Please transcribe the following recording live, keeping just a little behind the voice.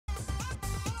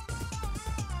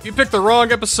You picked the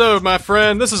wrong episode, my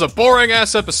friend. This is a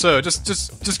boring-ass episode.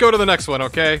 Just go to the next one,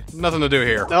 okay? Nothing to do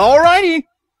here. Alrighty!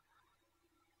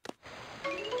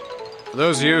 For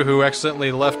those of you who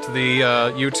accidentally left the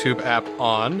YouTube app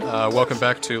on, welcome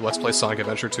back to Let's Play Sonic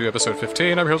Adventure 2, Episode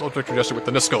 15. I'm your host, Ultimate Jester with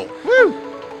the Niskel.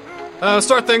 Woo!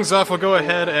 Start things off, we'll go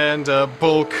ahead and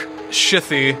bulk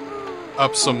Shithy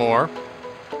up some more.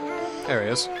 There he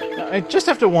is. I just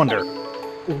have to wonder,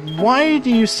 why do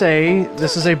you say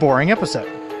this is a boring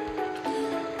episode?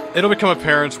 It'll become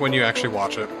apparent when you actually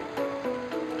watch it.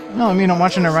 No, I mean, I'm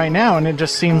watching it right now, and it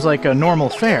just seems like a normal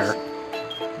fare.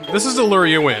 This is to lure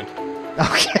you in.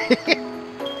 Okay.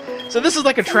 So this is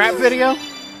like a trap video?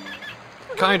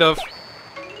 Kind of.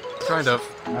 Kind of.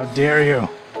 How dare you.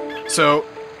 So,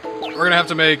 we're gonna have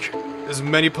to make as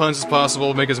many puns as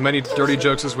possible, make as many dirty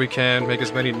jokes as we can, make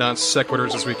as many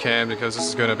non-sequiturs as we can, because this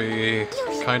is gonna be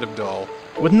kind of dull.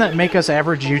 Wouldn't that make us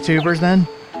average YouTubers, then?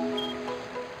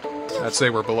 I'd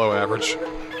say we're below average.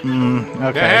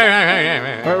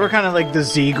 Okay. We're kind of like the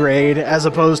Z grade, as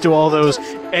opposed to all those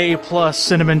A+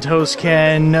 Cinnamon Toast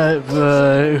Ken,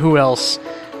 who else?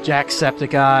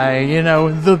 Jacksepticeye, you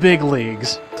know, the big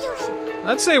leagues.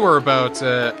 I'd say we're about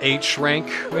H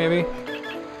rank, maybe.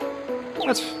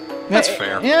 That's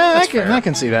fair. Yeah, that's I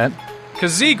can see that.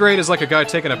 Because Z grade is like a guy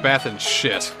taking a bath in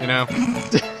shit, you know?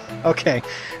 Okay,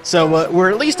 so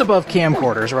we're at least above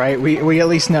camcorders, right? We at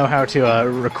least know how to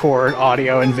record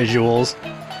audio and visuals.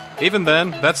 Even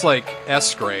then, that's like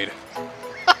S grade.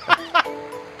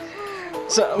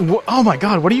 So, oh my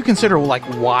god, what do you consider like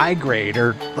Y grade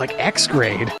or like X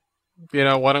grade? You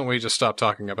know, why don't we just stop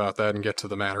talking about that and get to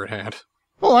the matter at hand?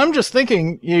 Well, I'm just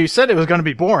thinking, you said it was going to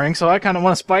be boring, so I kind of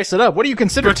want to spice it up. What do you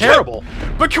consider terrible?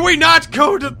 But can we not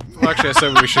go to... Well, actually, I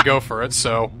said we should go for it,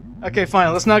 so... Okay,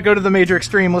 fine, let's not go to the major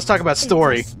extreme, let's talk about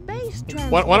story.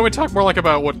 Why don't we talk more like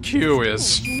about what Q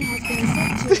is?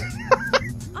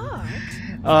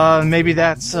 Maybe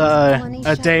that's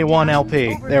a day one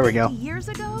LP. There we go.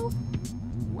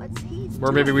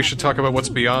 Or maybe we should talk about what's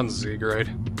beyond Z grade.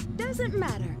 Doesn't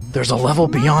matter. There's a level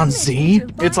beyond Z?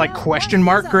 It's like question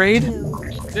mark grade?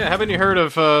 Yeah, haven't you heard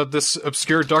of this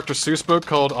obscure Dr. Seuss book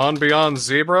called On Beyond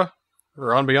Zebra?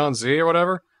 Or On Beyond Z or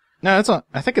whatever? No, it's on.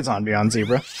 I think it's On Beyond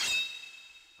Zebra.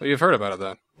 Well, you've heard about it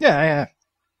then. Yeah.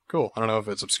 Cool. I don't know if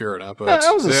it's obscure or not, but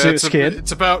I was a Seuss kid.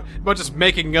 It's about just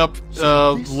making up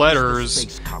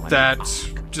letters that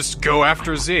just go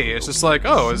after Z. It's just like,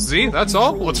 oh, Z? That's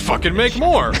all? Let's fucking make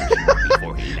more.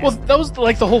 Well, that was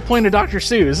like the whole point of Dr.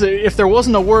 Seuss. If there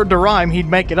wasn't a word to rhyme, he'd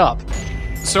make it up.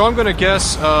 So I'm gonna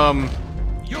guess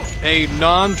a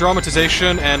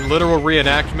non-dramatization and literal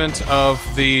reenactment of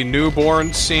the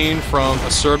newborn scene from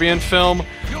a Serbian film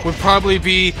would probably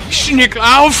be Schnick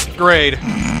auf grade.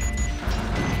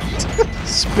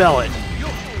 Spell it.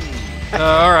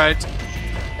 Alright.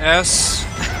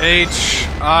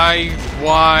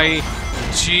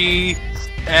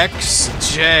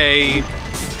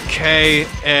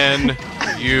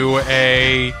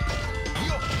 SHIYGXJKNUA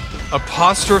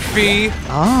apostrophe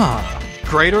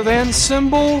greater than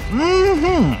symbol?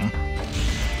 Mm-hmm.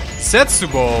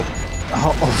 Setsubo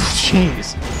Oh,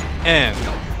 jeez. N.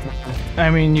 I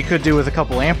mean, you could do with a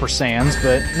couple ampersands,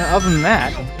 but no, other than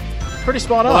that, pretty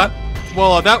spot on.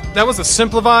 Well, that was a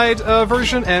simplified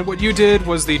version, and what you did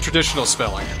was the traditional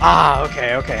spelling. Ah,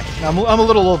 okay. I'm a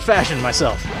little old-fashioned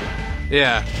myself.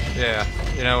 Yeah.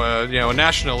 You know, a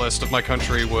nationalist of my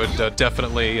country would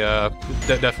definitely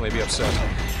be upset.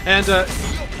 And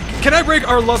can I break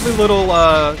our lovely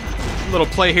little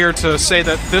play here to say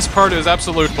that this part is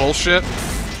absolute bullshit?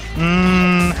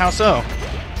 How so?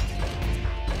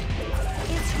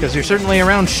 Because you're certainly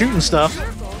around shooting stuff.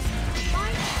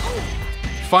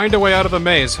 Find a way out of the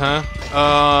maze, huh?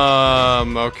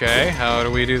 Okay. How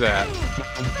do we do that?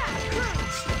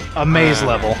 A maze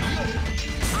level.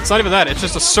 It's not even that, it's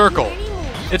just a circle.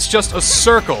 It's just a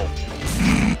circle.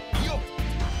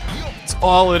 It's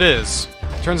all it is.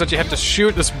 Turns out you have to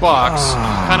shoot this box,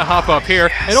 kind of hop up here,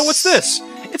 and oh, what's this?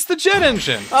 It's the jet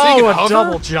engine. So you can hover?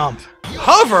 Double jump.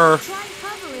 Hover? Try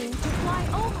hovering to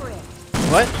fly over it.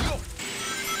 What?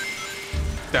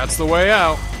 That's the way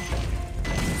out.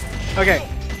 Okay,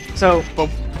 so... But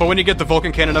when you get the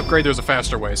Vulcan cannon upgrade, there's a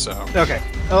faster way, so... Okay.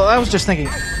 Well, I was just thinking...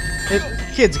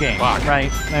 kids' game, right?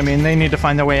 I mean, they need to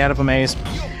find their way out of a maze.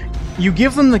 You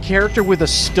give them the character with a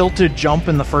stilted jump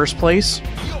in the first place?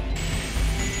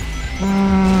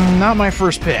 Not my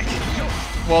first pick.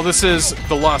 Well, this is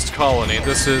the Lost Colony.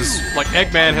 This is... Like,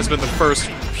 Eggman has been the first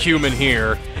human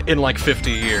here in, like,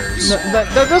 50 years.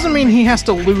 That doesn't mean he has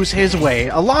to lose his way.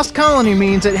 A lost colony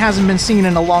means it hasn't been seen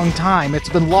in a long time. It's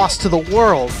been lost to the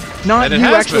world, not you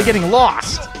actually getting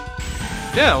lost.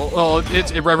 Yeah, well,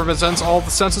 it represents all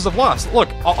the senses of lost. Look,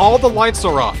 all the lights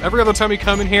are off. Every other time you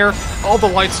come in here, all the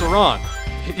lights are on.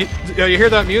 You hear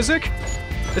that music?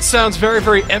 It sounds very,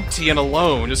 very empty and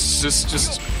alone.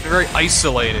 Just very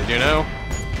isolated, you know?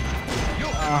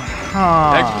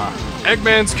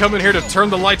 Eggman's coming here to turn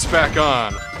the lights back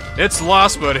on. It's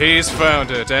lost, but he's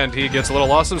found it, and he gets a little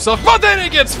lost himself, but then he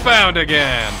gets found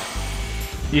again!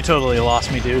 You totally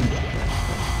lost me, dude.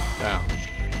 Yeah.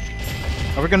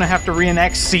 Are we gonna have to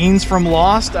reenact scenes from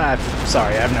Lost?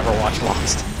 Sorry, I've never watched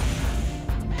Lost.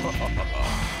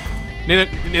 Neither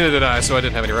did I, so I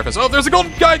didn't have any reference. Oh, there's a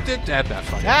golden guy! That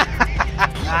fun.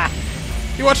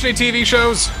 You watch any TV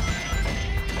shows?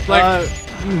 Like,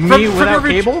 me without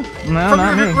cable? No,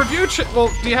 not me. Well,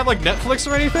 do you have, like, Netflix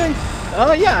or anything?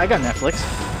 Yeah, I got Netflix.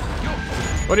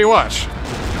 What do you watch?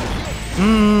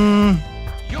 I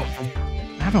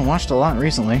haven't watched a lot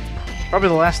recently. Probably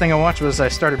the last thing I watched was I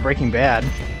started Breaking Bad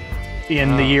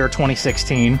in the year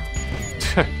 2016.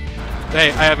 Hey,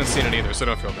 I haven't seen it either, so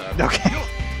don't feel bad. Okay.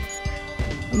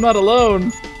 I'm not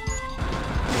alone.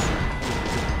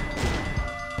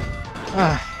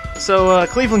 So,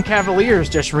 Cleveland Cavaliers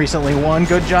just recently won.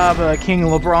 Good job, King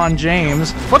LeBron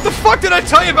James. What the fuck did I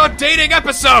tell you about dating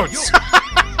episodes?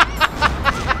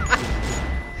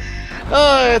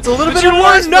 It's a little bit of Did you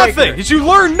learn nothing? Did you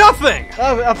learn nothing?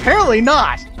 Apparently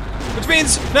not. Which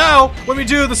means, now, when we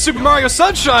do the Super Mario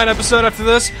Sunshine episode after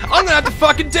this, I'm gonna have to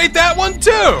fucking date that one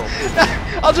too!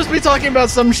 I'll just be talking about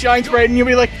some shine sprite and you'll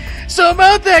be like, so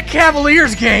about that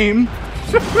Cavaliers game...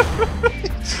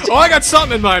 Oh, I got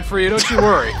something in mind for you, don't you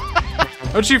worry.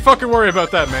 Don't you fucking worry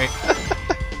about that, mate.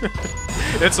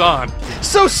 It's on.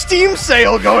 So Steam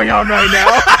sale going on right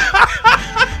now.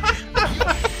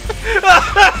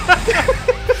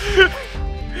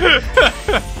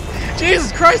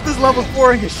 Jesus Christ, this level's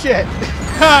boring as shit.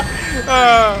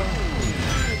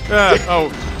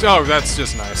 Oh, that's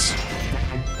just nice.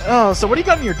 Oh, so what do you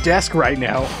got on your desk right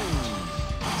now?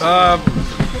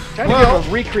 Trying to get a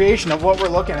recreation of what we're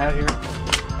looking at here.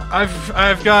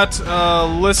 I've got a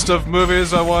list of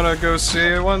movies I want to go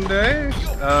see one day.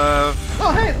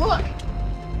 Oh, hey, look.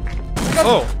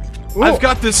 Ooh. I've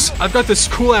got this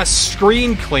cool ass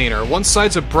screen cleaner. One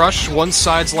side's a brush, one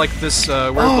side's like this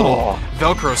weird little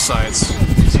Velcro sides.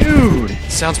 Dude,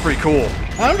 sounds pretty cool.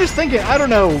 I'm just thinking, I don't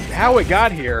know how it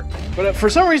got here, but for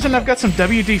some reason I've got some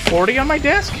WD-40 on my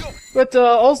desk. But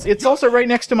it's also right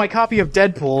next to my copy of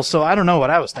Deadpool, so I don't know what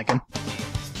I was thinking.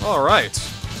 All right,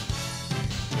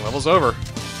 level's over.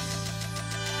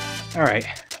 All right.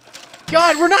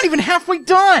 God, we're not even halfway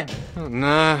done.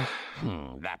 Nah.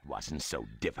 That wasn't so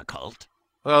difficult.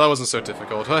 Well, that wasn't so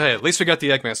difficult. Well, hey, at least we got the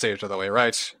Eggman stage out of the way,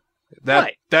 right?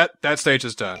 That stage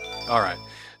is done. All right.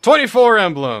 24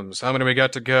 emblems. How many we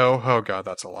got to go? Oh god,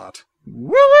 that's a lot.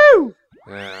 Woo-woo!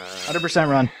 100%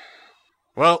 run.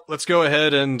 Well, let's go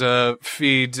ahead and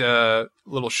feed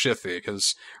little Shithy,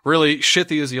 because really,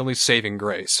 Shithy is the only saving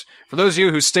grace. For those of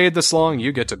you who stayed this long,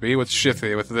 you get to be with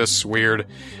Shithy, with this weird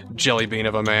jelly bean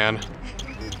of a man.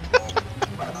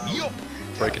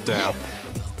 Break it down.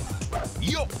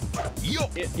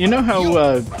 You know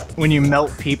how when you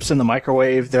melt Peeps in the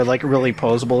microwave, they're like really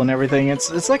posable and everything?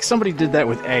 It's like somebody did that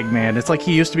with Eggman. It's like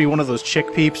he used to be one of those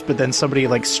chick Peeps, but then somebody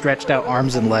like stretched out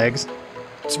arms and legs.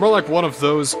 It's more like one of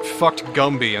those fucked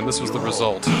Gumby, and this was the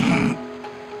result.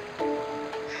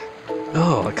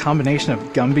 Oh, a combination of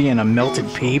Gumby and a melted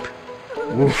Peep?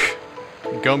 Oof.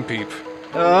 Gum Peep.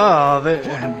 Oh,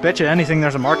 I bet you anything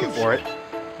there's a market for it.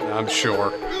 I'm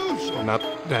sure.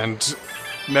 And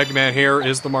Mega Man here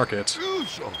is the market.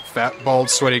 Fat, bald,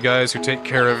 sweaty guys who take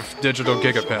care of digital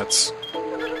gigapets.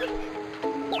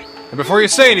 And before you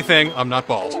say anything, I'm not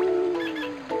bald.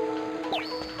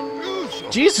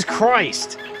 Jesus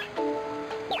Christ!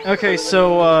 Okay,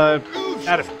 so,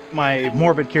 out of my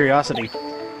morbid curiosity,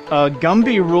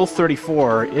 Gumby Rule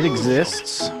 34, it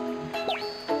exists?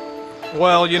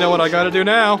 Well, you know what I gotta do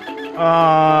now.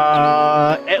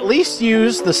 At least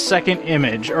use the second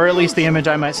image, or at least the image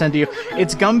I might send to you.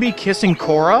 It's Gumby kissing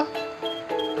Korra.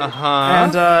 Uh-huh.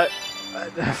 And,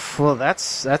 well,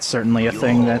 that's certainly a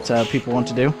thing that, people want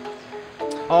to do.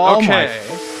 Oh okay.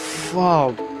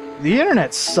 Wow. The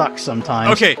internet sucks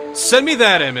sometimes. Okay, send me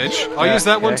that image. I'll use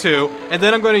that one too, and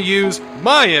then I'm going to use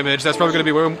my image. That's probably going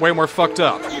to be way more fucked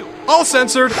up. All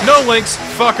censored, no links.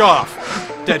 Fuck off,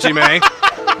 Dejime.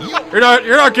 You're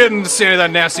not getting to see any of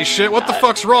that nasty shit. What the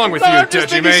fuck's wrong with you,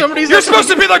 Dejime? You're supposed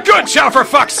to be the good child, for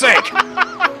fuck's sake.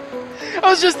 I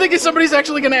was just thinking somebody's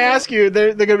actually going to ask you.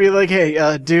 They're going to be like,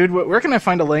 hey, dude, where can I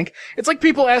find a link? It's like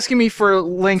people asking me for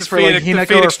links for like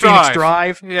Hinako or Phoenix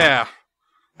Drive. Yeah.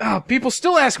 Oh, people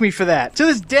still ask me for that, to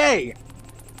this day.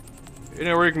 You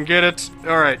know where you can get it?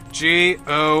 Alright,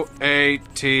 GOATSE.CX.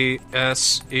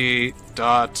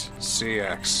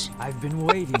 I've been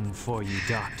waiting for you,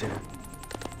 Doctor.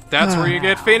 That's where you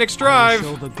get Phoenix Drive.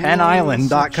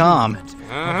 PenIsland.com.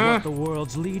 What the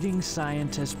world's leading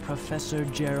scientist, Professor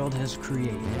Gerald, has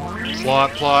created.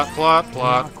 Plot, plot, plot,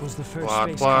 plot. Ark was the first Plot,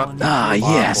 space plot. colony Ah, to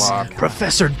yes, mankind.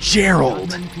 Professor Not Gerald.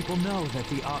 many people know that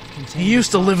the Ark contained He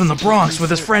used to live in the Bronx with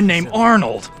his friend named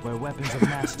Arnold. where weapons of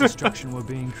mass destruction were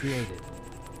being created.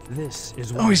 This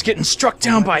is Oh, he's getting struck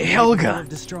down by Helga.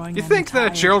 You think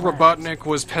that Gerald Robotnik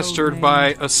was pestered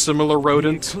by a similar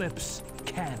rodent? Eclipse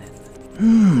cannon.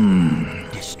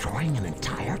 Destroying an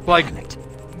entire Like- planet.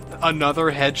 Another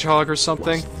hedgehog or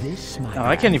something? This, my Oh,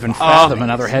 I can't even fathom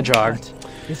another hedgehog.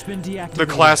 It's been deactivated The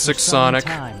classic for some Sonic.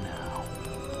 time now.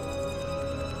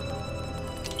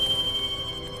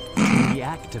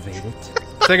 Deactivate it.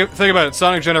 Think about it.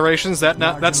 Sonic Generations.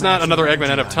 That's not another Eggman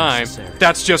End of Time.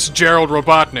 That's just Gerald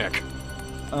Robotnik.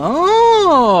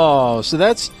 Oh, so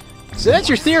that's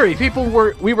your theory.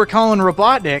 We were calling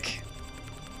Robotnik.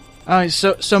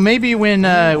 So maybe when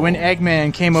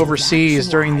Eggman came overseas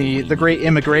during the Great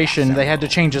Immigration, they had to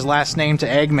change his last name to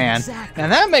Eggman,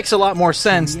 and that makes a lot more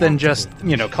sense than just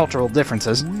cultural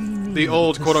differences. The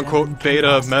old quote-unquote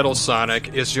beta Metal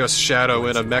Sonic is just Shadow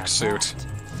in a mech suit.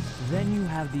 Then you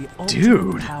have the Dude.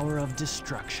 ultimate power of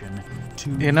destruction to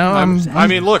I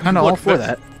mean, look, kind of all for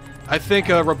that- that. I think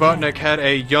Robotnik had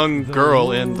a young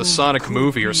girl in the Sonic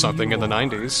movie or something in the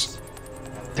 90s.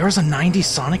 There was a '90s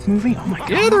Sonic movie. Oh my god!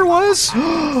 Yeah, there was.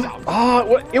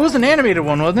 Oh, it was an animated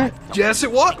one, wasn't it? Yes,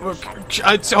 it was.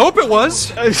 I hope it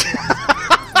was.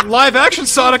 Live action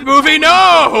Sonic movie?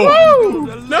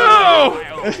 No! No!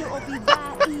 It'll be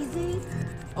that easy.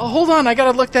 Oh, hold on, I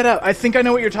gotta look that up. I think I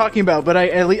know what you're talking about, but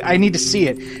I need to see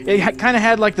it. It kind of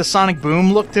had like the Sonic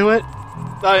Boom look to it.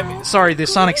 Sorry, the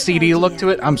Sonic CD look to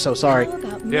it. I'm so sorry. How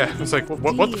about Yeah, it's like,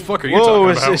 what the fuck are you Whoa,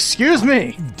 talking about? excuse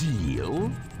me.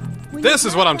 deal? This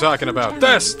is what I'm talking about.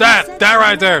 This, that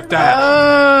right there, that.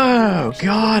 Oh,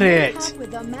 got it.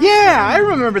 Yeah, I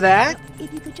remember that.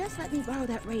 If you could just let me borrow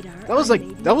that radar.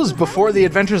 That was before the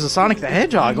Adventures of Sonic the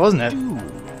Hedgehog, wasn't it?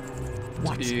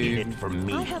 What's in it for I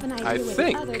me? have an idea I what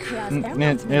think. other Chaos At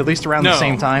Emeralds least around the No.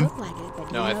 same time. look like it,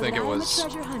 but No, you I know think that it I'm a was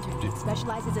treasure hunter that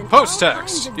specializes in all Post kinds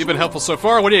text. of You've been helpful jewels. so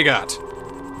far. What do you got?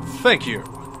 Thank you.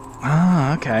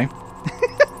 Ah, okay.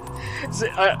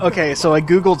 Okay, so I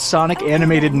googled Sonic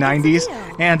animated 90s,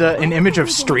 and an image of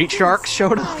street sharks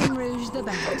showed up. I'm Rouge the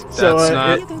Bat. So, That's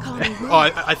not. You can call me Rouge.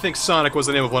 Oh, I think Sonic was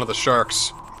the name of one of the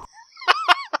sharks.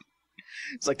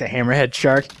 It's like the hammerhead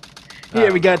shark.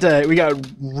 Yeah, we got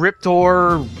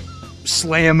Riptor,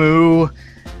 Slamu,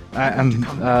 and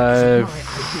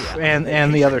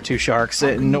the other two sharks.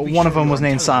 And one of them was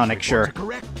named Sonic. Sure.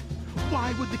 Correct.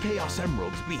 Why would the Chaos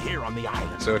Emeralds be here on the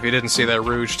island? So if you didn't see that,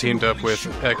 Rouge teamed up with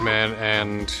Eggman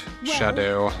and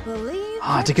Shadow. Believe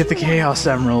Ah, to get the Chaos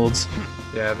Emeralds.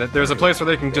 Yeah, there's a place where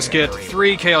they can just get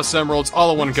 3 Chaos Emeralds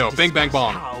all in one go. Bing, bang,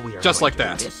 bong. How we are Just going like to do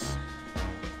that. this.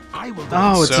 I will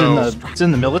Oh, So- it's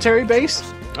in the military base.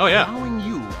 Oh, yeah. allowing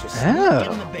you to sneak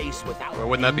Oh. in the base without Well,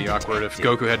 wouldn't that be awkward if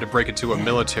Goku had to break into a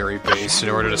military base in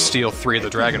order to steal 3 of the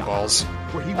Dragon Balls?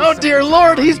 where he will Oh send dear us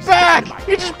Lord, he's to back! my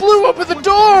He just blew open the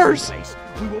doors.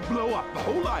 We will blow up the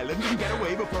whole island and get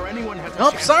away before anyone has a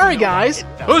Oh, chance sorry, to know guys.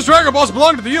 that it Those Dragon Balls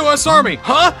belong to the U.S. Army!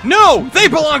 Huh? No! They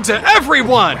belong to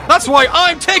everyone! That's why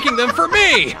I'm taking them for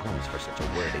me! Challenge for such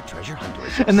a worthy treasure hunter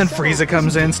as And then Frieza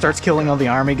comes in, starts killing all the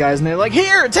army guys, and they're like,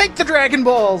 "Here, take the Dragon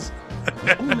Balls."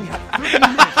 we only have 30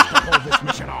 minutes to pull this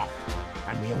mission off,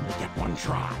 and we only get one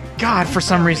try. God, for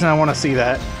some reason, I want to see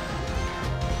that.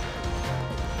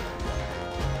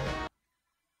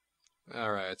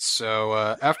 Alright, so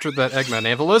after that Eggman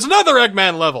level, there's another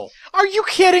Eggman level! Are you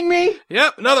kidding me?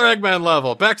 Yep, another Eggman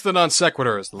level. Back to the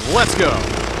Non-Sequiturs. Let's go!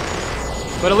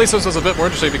 But at least this was a bit more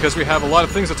interesting because we have a lot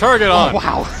of things to target on. Oh,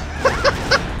 wow.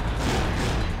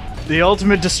 The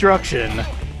ultimate destruction.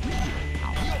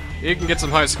 You can get some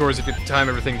high scores if you time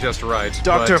everything just right.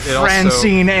 Dr. but it also-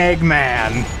 Francine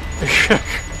Eggman.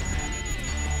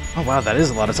 Oh, wow, that is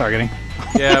a lot of targeting.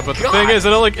 Yeah, but the thing is,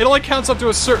 it only counts up to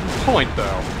a certain point,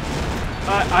 though.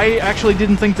 I actually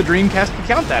didn't think the Dreamcast could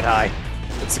count that high.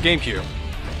 It's the GameCube,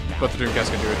 but the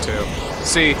Dreamcast can do it too.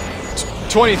 See,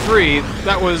 23,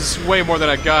 that was way more than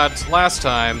I got last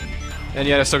time, and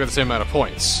yet I still got the same amount of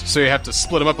points. So you have to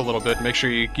split them up a little bit, make sure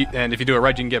and if you do it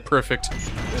right, you can get perfect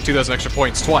 2,000 extra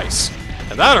points twice.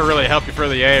 And that'll really help you for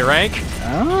the A rank.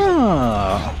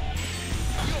 Oh.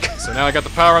 So now I got the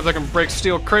power up that can break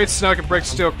steel crates, now I can break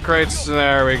steel crates,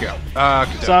 there we go.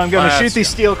 So I'm gonna shoot these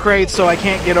steel crates so I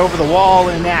can't get over the wall,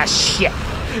 and shit.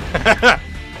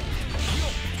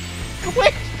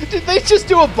 Wait, Did they just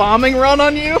do a bombing run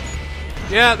on you?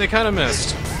 Yeah, they kind of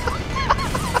missed.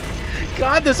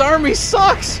 God, this army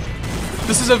sucks!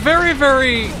 This is a very,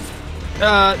 very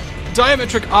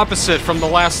diametric opposite from the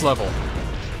last level.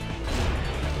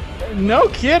 No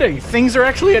kidding. Things are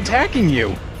actually attacking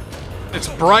you. It's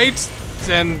bright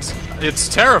and it's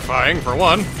terrifying for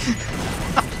one.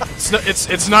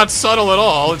 It's not subtle at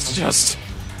all. It's just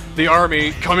the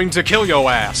army coming to kill yo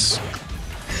ass.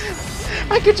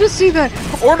 I could just see that.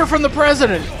 Order from the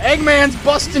president. Eggman's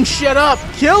busting shit up.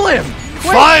 Kill him.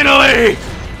 Quick. Finally!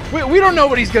 We don't know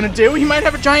what he's gonna do. He might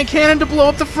have a giant cannon to blow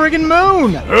up the friggin'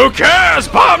 moon. Who cares?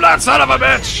 Bomb that son of a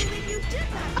bitch!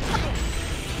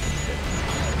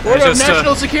 Order of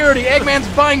national security. Eggman's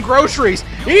buying groceries.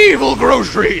 Evil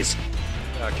groceries.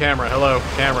 Camera, hello.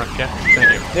 Camera.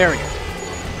 Thank you. There we go.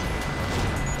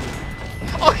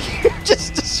 Oh, you're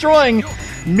just destroying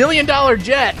 $1 million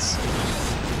jets.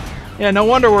 Yeah, no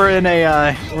wonder we're in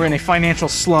a financial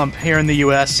slump here in the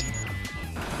U.S.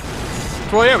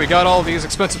 Well, yeah, we got all these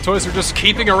expensive toys we're just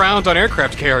keeping around on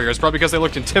aircraft carriers, probably because they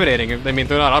looked intimidating. I mean,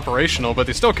 they're not operational, but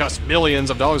they still cost millions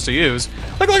of dollars to use.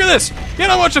 Like, look at this! You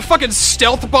know how much a fucking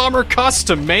stealth bomber costs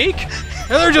to make? And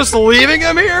they're just leaving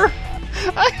them here?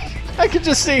 I could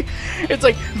just see, it's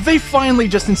like, they finally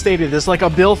just instated this, like a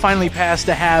bill finally passed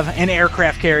to have an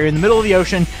aircraft carrier in the middle of the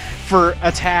ocean for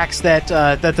attacks that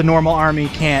the normal army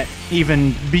can't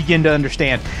even begin to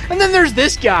understand. And then there's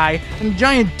this guy, and a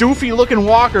giant doofy-looking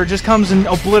walker just comes and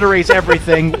obliterates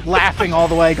everything, laughing all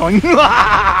the way, going,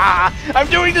 I'm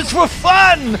doing this for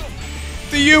fun!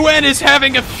 The UN is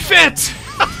having a fit!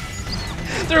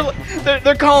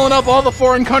 They're calling up all the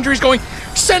foreign countries going,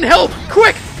 send help,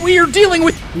 quick! We are dealing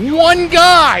with one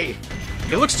guy!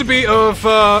 He looks to be of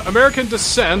American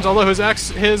descent, although his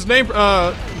name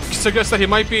suggests that he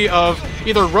might be of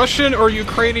either Russian or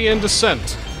Ukrainian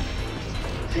descent.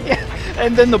 Yeah,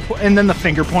 and then the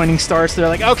finger pointing starts. They're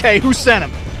like, okay, who sent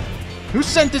him? Who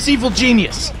sent this evil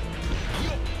genius?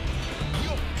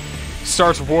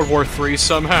 Starts World War III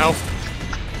somehow.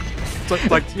 It's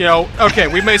like, you know, okay,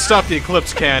 we may stop the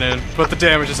eclipse cannon, but the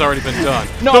damage has already been done.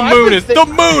 No, the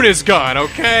moon is gone,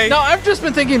 okay? No, I've just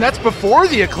been thinking that's before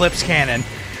the eclipse cannon.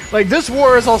 Like, this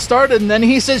war has all started, and then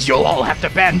he says, you'll all have to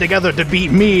band together to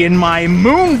beat me in my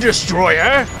moon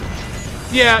destroyer.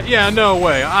 Yeah, no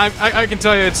way. I can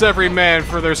tell you it's every man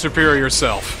for their superior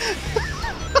self.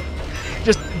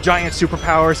 Just giant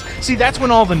superpowers. See, that's when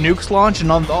all the nukes launch,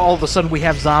 and all of a sudden we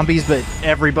have zombies, but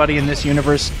everybody in this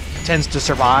universe tends to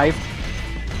survive.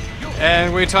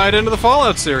 And we tied into the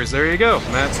Fallout series. There you go.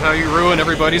 That's how you ruin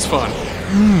everybody's fun.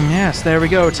 Yes, there we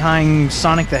go, tying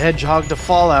Sonic the Hedgehog to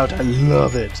Fallout. I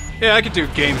love it. Yeah, I could do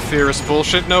game theorist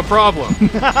bullshit, no problem.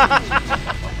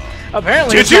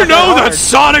 Apparently, did you know that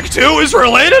Sonic 2 is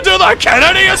related to the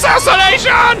Kennedy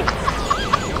assassination?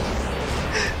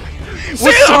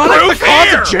 Was Sonic the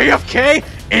cause of JFK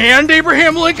and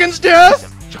Abraham Lincoln's death?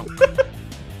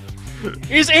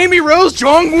 Is Amy Rose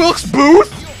John Wilkes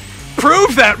Booth?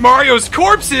 Prove that Mario's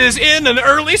corpse is in an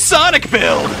early Sonic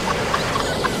build.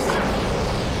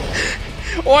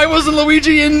 Why wasn't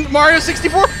Luigi in Mario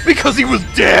 64? Because he was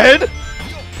dead?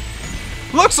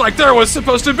 Looks like there was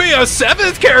supposed to be a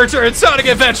 7th character in Sonic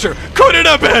Adventure. Could it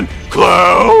have been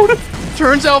Cloud?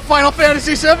 Turns out Final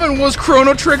Fantasy VII was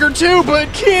Chrono Trigger 2,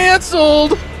 but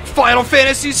cancelled. Final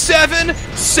Fantasy VII,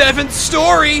 7th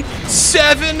story,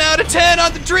 7 out of 10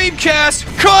 on the Dreamcast,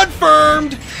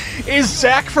 confirmed! Is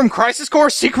Zack from Crisis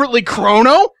Core secretly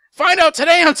Chrono? Find out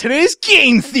today on today's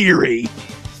Game Theory!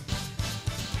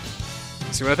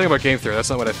 See, when I think about game theory, that's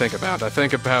not what I think about. I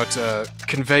think about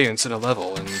conveyance in a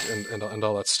level and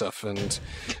all that stuff, and,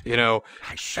 you know,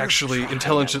 actually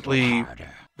intelligently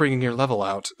bringing your level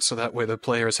out so that way the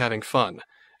player is having fun.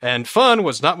 And fun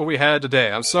was not what we had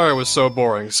today. I'm sorry it was so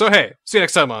boring. So hey, see you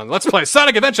next time on Let's Play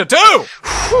Sonic Adventure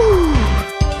 2!